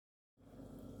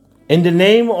In the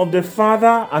name of the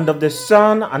Father, and of the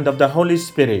Son, and of the Holy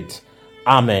Spirit.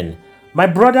 Amen. My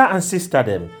brother and sister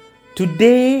them,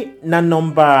 today na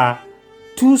number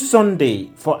 2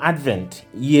 Sunday for Advent,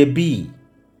 year B.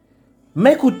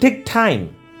 Make we take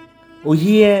time, we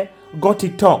hear God to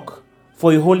talk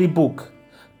for a holy book.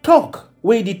 Talk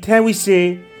where the tell we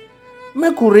say,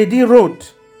 make we ready road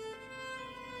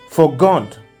for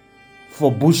God,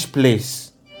 for bush place.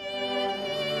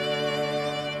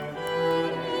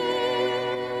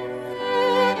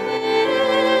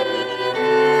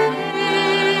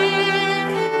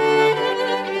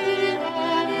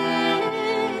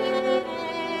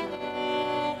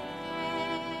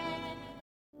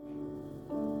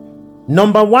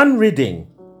 Number 1 reading,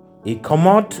 it come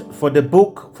out for the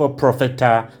book for Prophet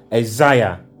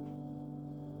Isaiah.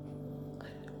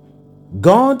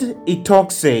 God, he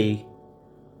talk say,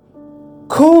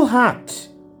 cool heart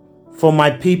for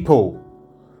my people,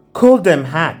 cool them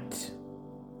heart.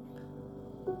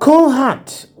 Cool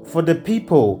heart for the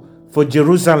people for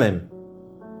Jerusalem.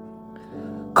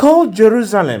 Call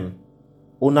Jerusalem,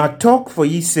 una talk for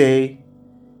ye say,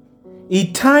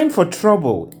 he time for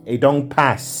trouble, it don't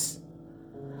pass.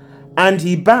 And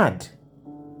he bad,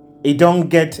 he don't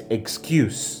get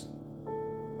excuse.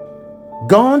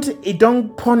 God, he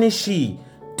don't punish ye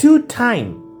 2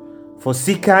 time for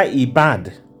sika he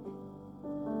bad.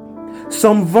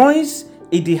 Some voice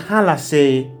in the holla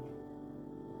say,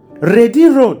 ready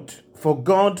road for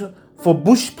God for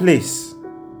bush place.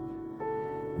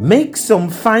 Make some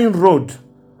fine road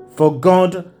for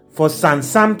God for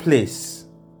Sansan place.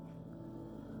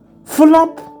 Full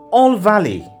up all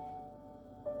valley.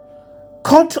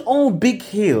 Cut all big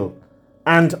hill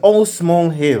and all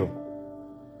small hill.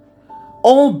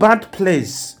 All bad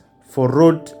place for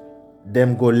road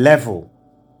them go level.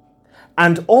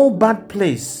 And all bad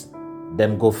place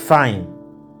them go fine.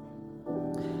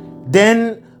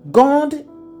 Then God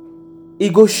he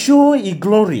go show he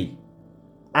glory.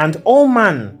 And all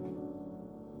man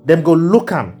them go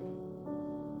look am.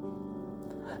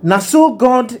 Na so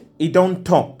God he don't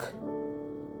talk.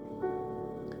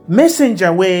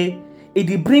 Messenger way it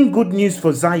dey bring good news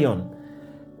for Zion.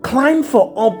 Climb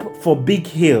for up for big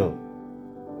hill.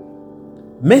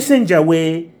 Messenger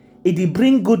way it dey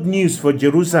bring good news for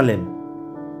Jerusalem.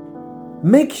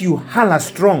 Make you holla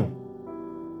strong.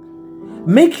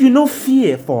 Make you no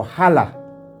fear for holla.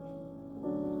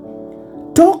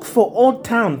 Talk for all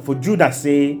town for Judah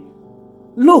say,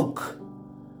 look,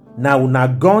 now una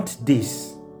got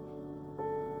this.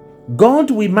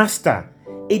 God we master,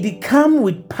 it dey come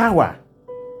with power.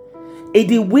 It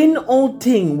dey win all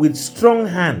thing with strong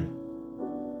hand.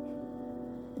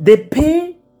 They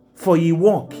pay for ye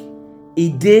work, a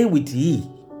day with ye.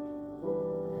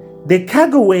 The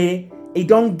cargo way he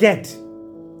don't get,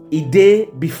 a day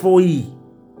before ye.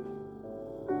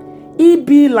 He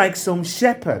be like some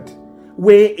shepherd,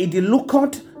 where he dey look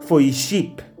out for his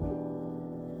sheep.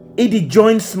 He dey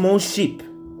join small sheep,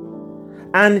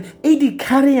 and he dey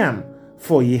carry am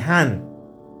for ye hand.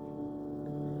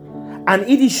 And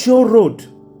it is show road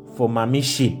for mommy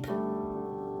sheep.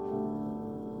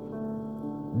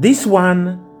 This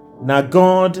one, na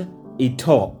God he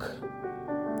talk.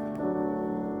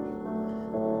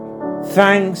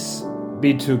 Thanks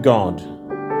be to God.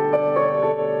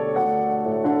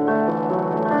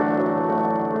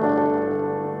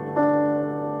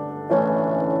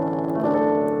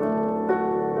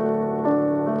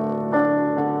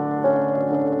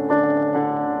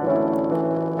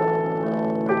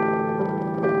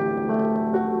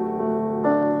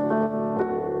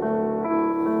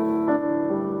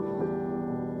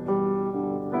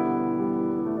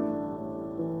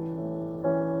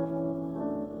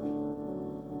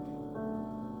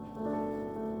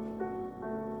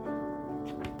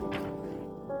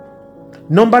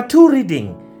 Number 2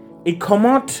 reading, it come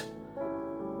out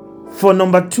for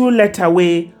number 2 letter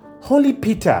way Holy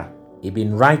Peter, he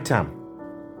been write am.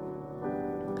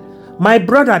 My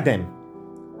brother them,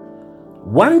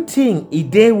 one thing e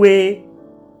dey way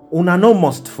una no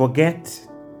must forget.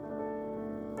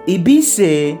 E be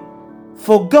say,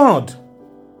 for God,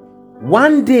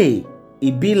 one day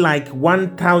it be like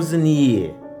 1,000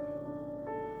 year.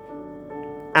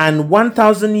 And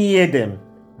 1,000 year them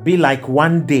be like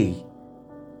one day.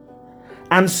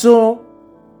 And so,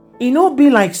 it no be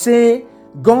like say,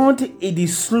 God it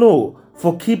is slow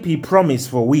for keep he promise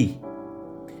for we.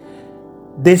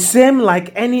 The same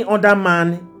like any other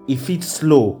man if it's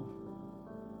slow.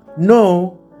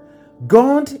 No,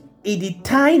 God it is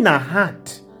tie na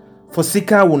heart for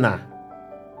sika una.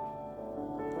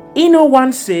 He no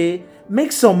want say,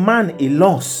 make some man a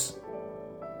loss.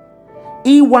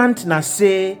 He want na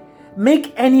say,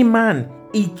 make any man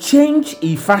he change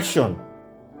he fashion.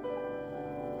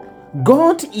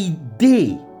 God he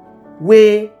day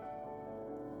where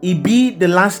he be the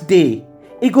last day,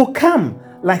 he go come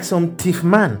like some thief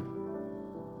man.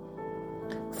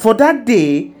 For that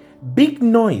day, big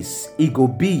noise he go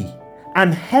be,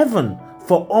 and heaven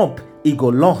for up he go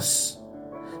loss.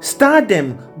 Star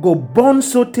them go burn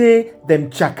sote them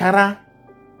chakara,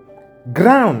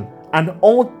 ground and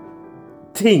all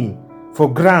thing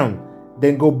for ground,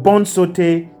 then go burn sote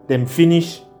them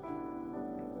finish.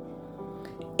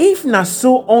 If na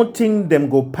so all thing them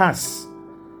go pass,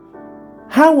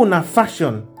 how una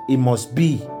fashion it must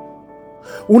be.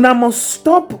 Una must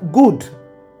stop good,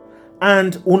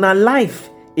 and una life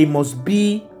it must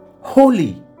be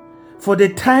holy, for the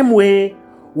time where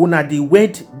una dey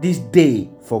wait this day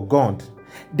for God,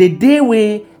 the day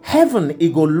where heaven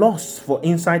it go lost for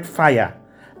inside fire,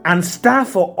 and star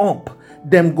for up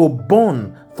them go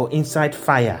burn for inside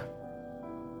fire.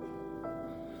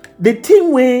 The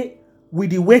thing where we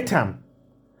dey wait am,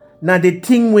 na the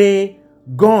thing where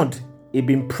God it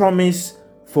been promise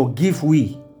forgive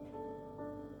we.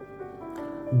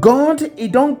 God he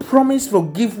don't promise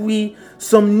forgive we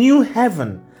some new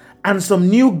heaven and some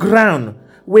new ground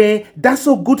where that's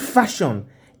so good fashion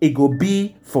it go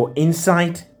be for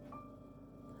inside.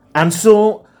 And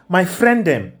so my friend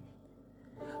them,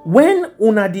 when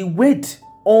una dey wait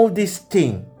all this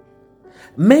thing,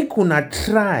 make una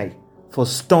try for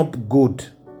stop good.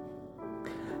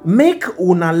 Make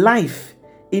una life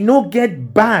it no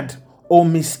get bad or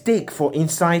mistake for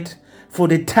inside, for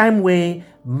the time where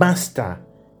master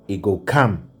it go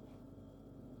come.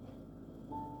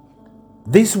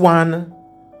 This one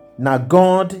na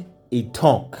God he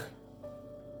talk.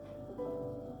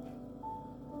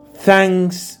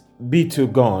 Thanks be to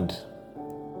God.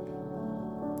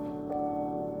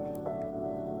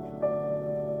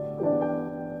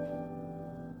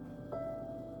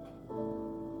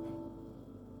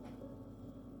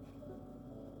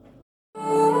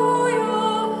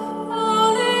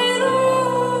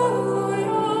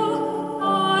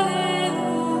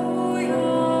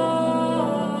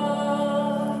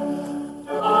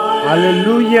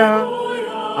 Hallelujah,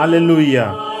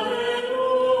 hallelujah.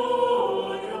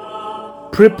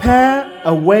 Prepare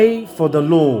a way for the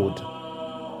Lord,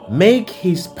 make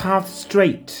his path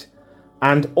straight,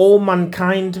 and all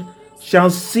mankind shall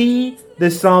see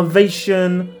the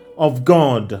salvation of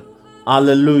God.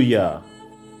 Hallelujah.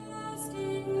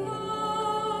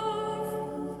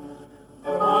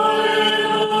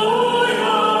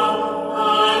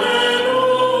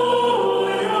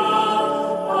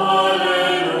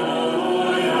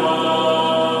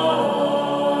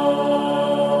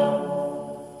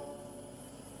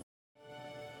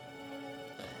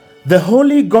 The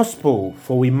Holy Gospel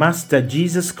for we Master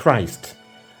Jesus Christ,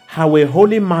 how a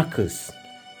holy Marcus,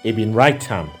 been right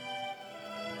hand.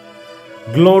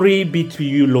 Glory be to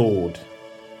you, Lord.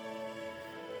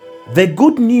 The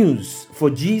good news for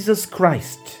Jesus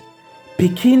Christ,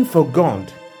 picking for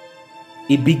God,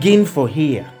 it begin for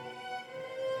here.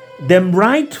 Them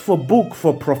write for book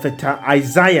for prophet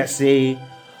Isaiah say,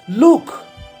 look,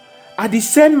 I dey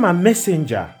send my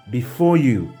messenger before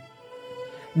you.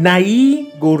 Na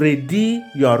ye go ready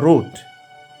your road.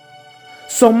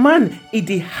 Some man it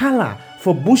dey holler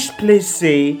for bush place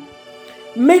say,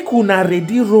 make una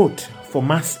ready road for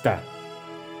master.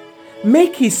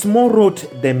 Make his small road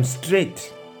them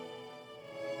straight.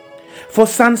 For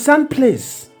Sansan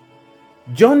place,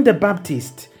 John the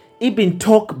Baptist he been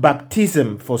talk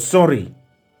baptism for sorry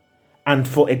and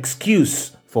for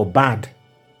excuse for bad.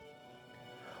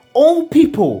 All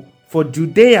people for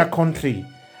Judea country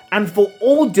and for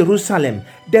all Jerusalem,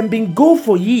 them been go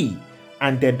for ye,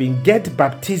 and them been get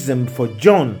baptism for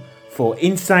John for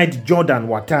inside Jordan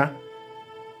water.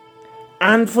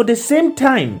 And for the same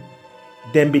time,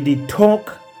 them be the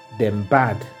talk them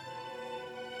bad.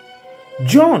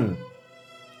 John,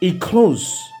 he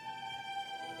close.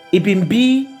 He been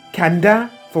be kanda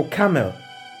for camel.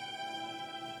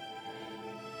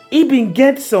 He been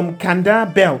get some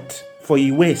kanda belt for he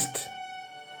waist,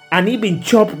 and he been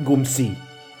chop gumsi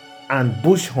and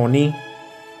bush honey.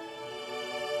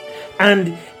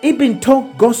 And he been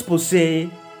talk gospel say,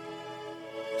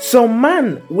 some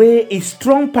man where is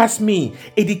strong past me,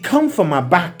 it come from my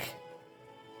back.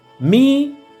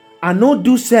 Me, I no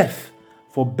do self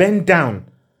for bend down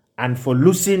and for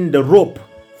loosen the rope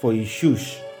for his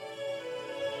shoes.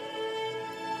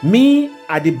 Me,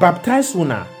 I dey baptize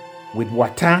una with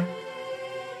water,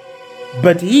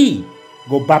 but he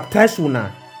go baptize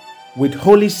una with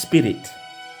Holy Spirit.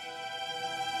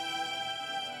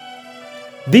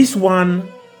 This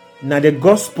one na the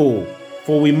gospel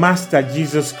for we Master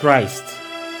Jesus Christ.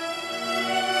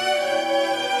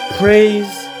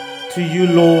 Praise to you,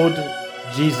 Lord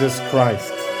Jesus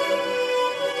Christ.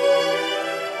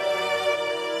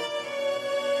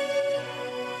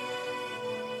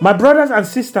 My brothers and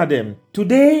sisters, them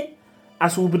today,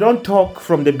 as we don't talk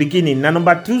from the beginning, now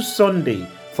number 2 Sunday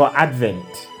for Advent.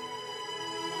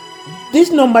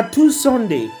 This number 2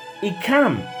 Sunday, it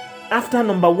came after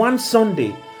number 1 Sunday,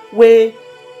 where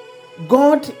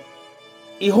God,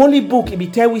 a holy book, it be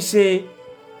tell we say,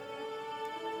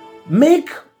 make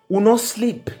we not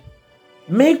sleep,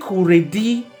 make we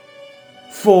ready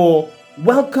for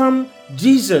welcome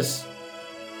Jesus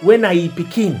when I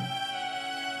begin.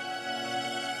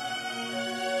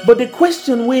 But the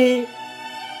question where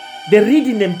they're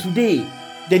reading them today,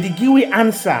 they give we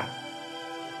answer.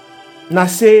 Now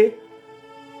say,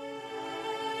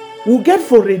 we'll get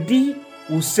for ready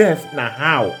ourselves now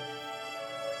how.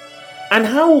 And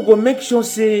how we go make sure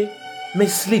say, may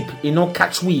sleep,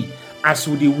 catch we as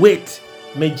we wait,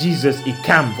 may Jesus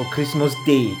come for Christmas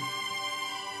Day.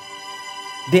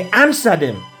 They answer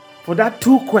them for that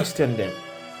 2 question them.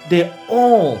 They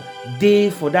all day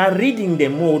for that reading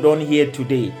them more done here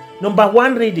today. Number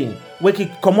 1 reading where it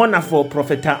come on for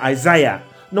Prophet Isaiah.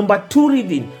 Number 2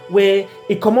 reading where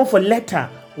it come on for letter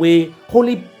where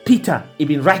Holy Peter it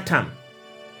been write them.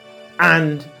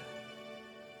 And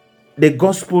the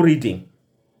gospel reading.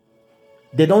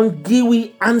 They don't give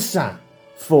we answer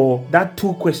for that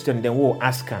 2 question they will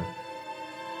ask them.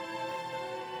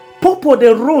 Popo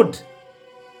the road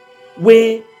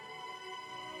where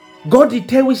God did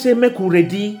tell we say make we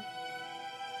ready.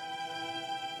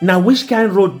 Now which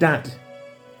kind road that?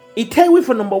 It tell we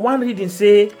for number 1 reading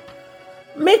say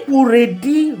make we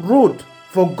ready road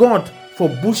for God for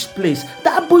bush place.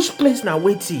 That bush place now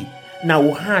waiting. Now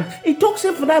we hand. It talks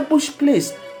for that bush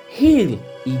place. Hill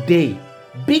a day.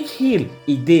 Big hill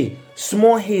a day.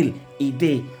 Small hill a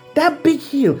day. That big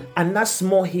hill and that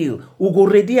small hill we go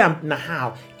ready now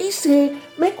how? He say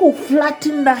make we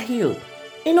flatten that hill.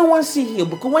 You know one see hill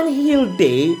because when hill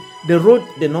day the road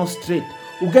they not straight.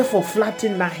 We get for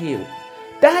flatten that hill.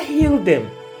 That hill them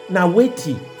now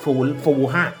waiting for we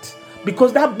heart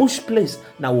because that bush place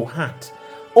now we heart.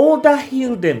 All that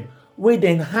hill them where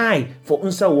then high for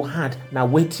unsa we heart now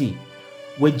waiting.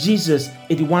 Where Jesus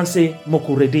it one say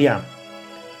moku ready am.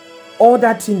 All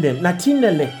that in them na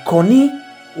tinele koni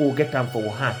will get them for we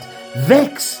heart.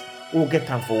 Vex will get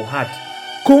them for we heart.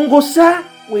 Kongosa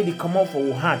where they come out for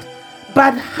we heart.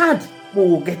 Bad heart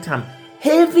will get them.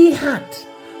 Heavy heart.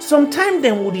 Sometimes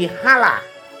them would holler.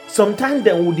 Sometimes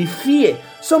them would fear.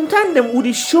 Sometimes them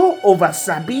would show over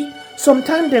sabi.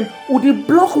 Sometimes them would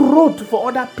block road for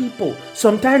other people.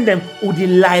 Sometimes them would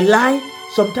lie.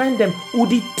 Sometimes them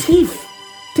would thief.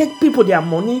 Take people their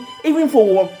money. Even for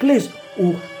workplace.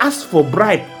 Who ask for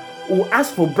bribe.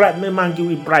 May man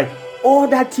give you bribe. All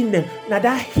that in them. Now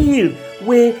that hill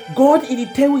where God in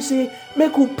the tell we say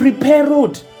make you prepare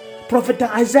road. Prophet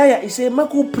Isaiah, he said,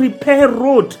 make you prepare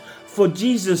road for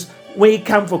Jesus when he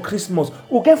come for Christmas.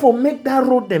 We get for make that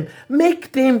road them,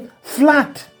 make them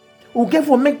flat. We get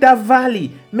for make that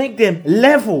valley, make them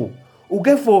level. We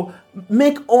get for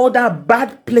make all that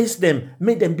bad place them,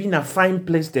 make them be in a fine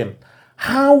place them.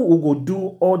 How we go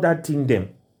do all that in them?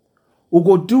 We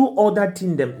go do all that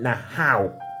in them now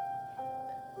how?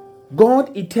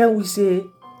 God, he tell we say,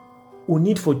 we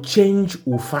need for change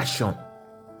or fashion.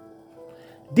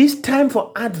 This time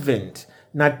for Advent,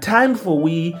 now time for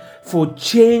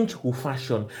change or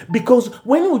fashion. Because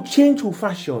when we change or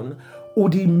fashion,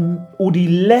 would the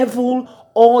level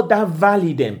all that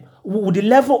valley them? Would the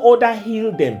level all that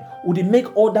heal them? Would it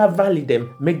make all that valley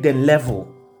them, make them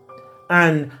level?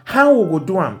 And how we go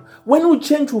do them? When we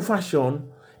change or fashion,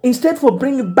 instead for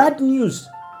bringing bad news,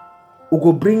 we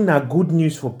go bring now good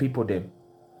news for people them.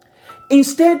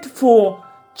 Instead for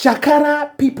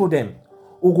chakara people them,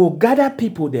 we go gather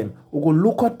people them. We go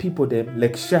look at people them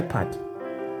like shepherd.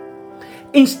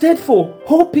 Instead for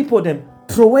whole people them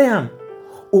throw them,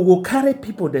 we go carry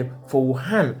people them for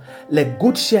hand like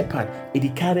good shepherd. He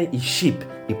carry his sheep.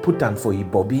 He put them for his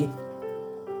bobby.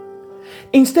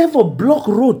 Instead for block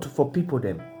road for people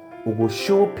them, we go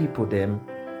show people them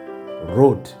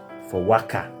road for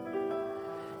waka.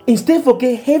 Instead for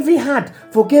get heavy heart,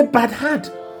 for get bad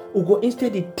heart, we go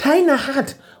instead the tiny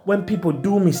heart. When people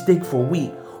do mistake for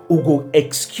we go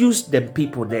excuse them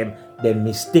people them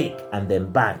mistake and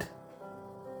them bad.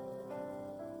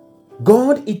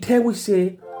 God it tell we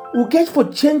say we get for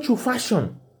change to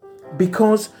fashion,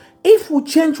 because if we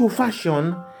change to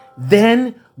fashion,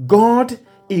 then God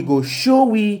he go show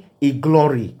we a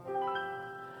glory,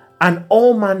 and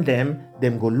all man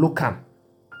them go look am.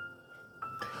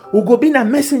 We go be a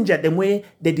messenger the way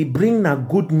that they bring na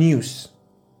good news.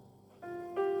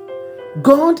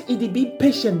 God, it be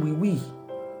patient with we.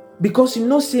 Because you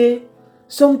know, say,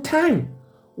 sometime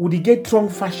we get wrong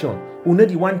fashion. We know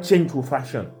the one change to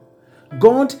fashion.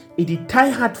 God, it tie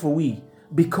hard for we.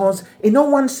 Because no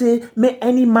one say, may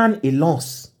any man a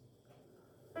loss.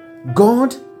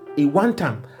 God, he want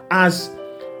time. As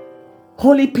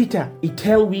Holy Peter, he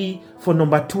tell we for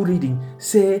number 2 reading,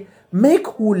 say, make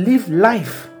who live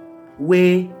life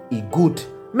where he good.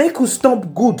 Make who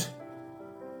stop good.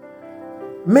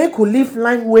 Make who live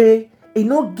life where he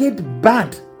not get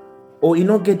bad or he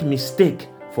not get mistake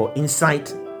for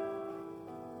insight.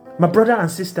 My brother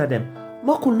and sister them,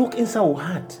 make who look inside our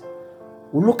heart.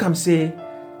 We look and say,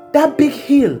 that big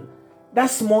hill, that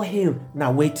small hill,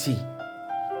 now weighty.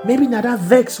 Maybe na that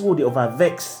vex would they over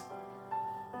vex.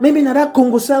 Maybe na that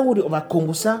kongosa would they over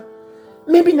kongosa.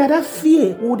 Maybe na that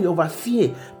fear would they over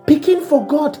fear. Picking for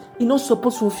God, he not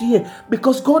supposed to fear.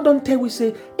 Because God don't tell we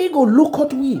say, he go look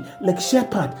at we like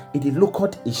shepherd, he look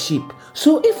at a sheep.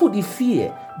 So if we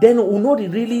fear, then we know they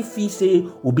really feel say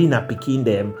we be na picking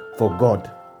them for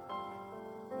God.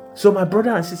 So my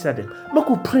brother and sister them, make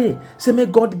we pray, say may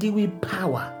God give we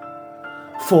power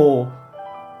for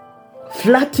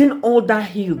flatten all that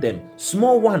hill them,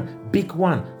 small one, big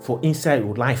one, for inside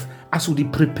your life. As we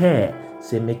prepare,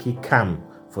 say make it come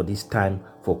for this time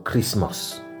for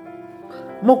Christmas.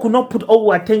 Mo could not put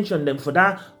all our attention them for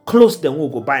that clothes them will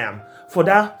go buy them, for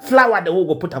that flower them will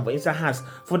go put up for inside house,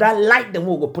 for that light them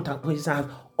will go put up for inside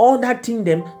house. All that thing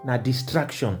them na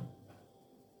distraction.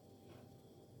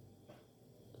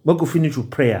 Mo go finish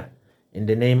with prayer in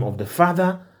the name of the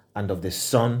Father and of the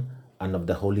Son and of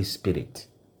the Holy Spirit.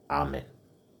 Amen.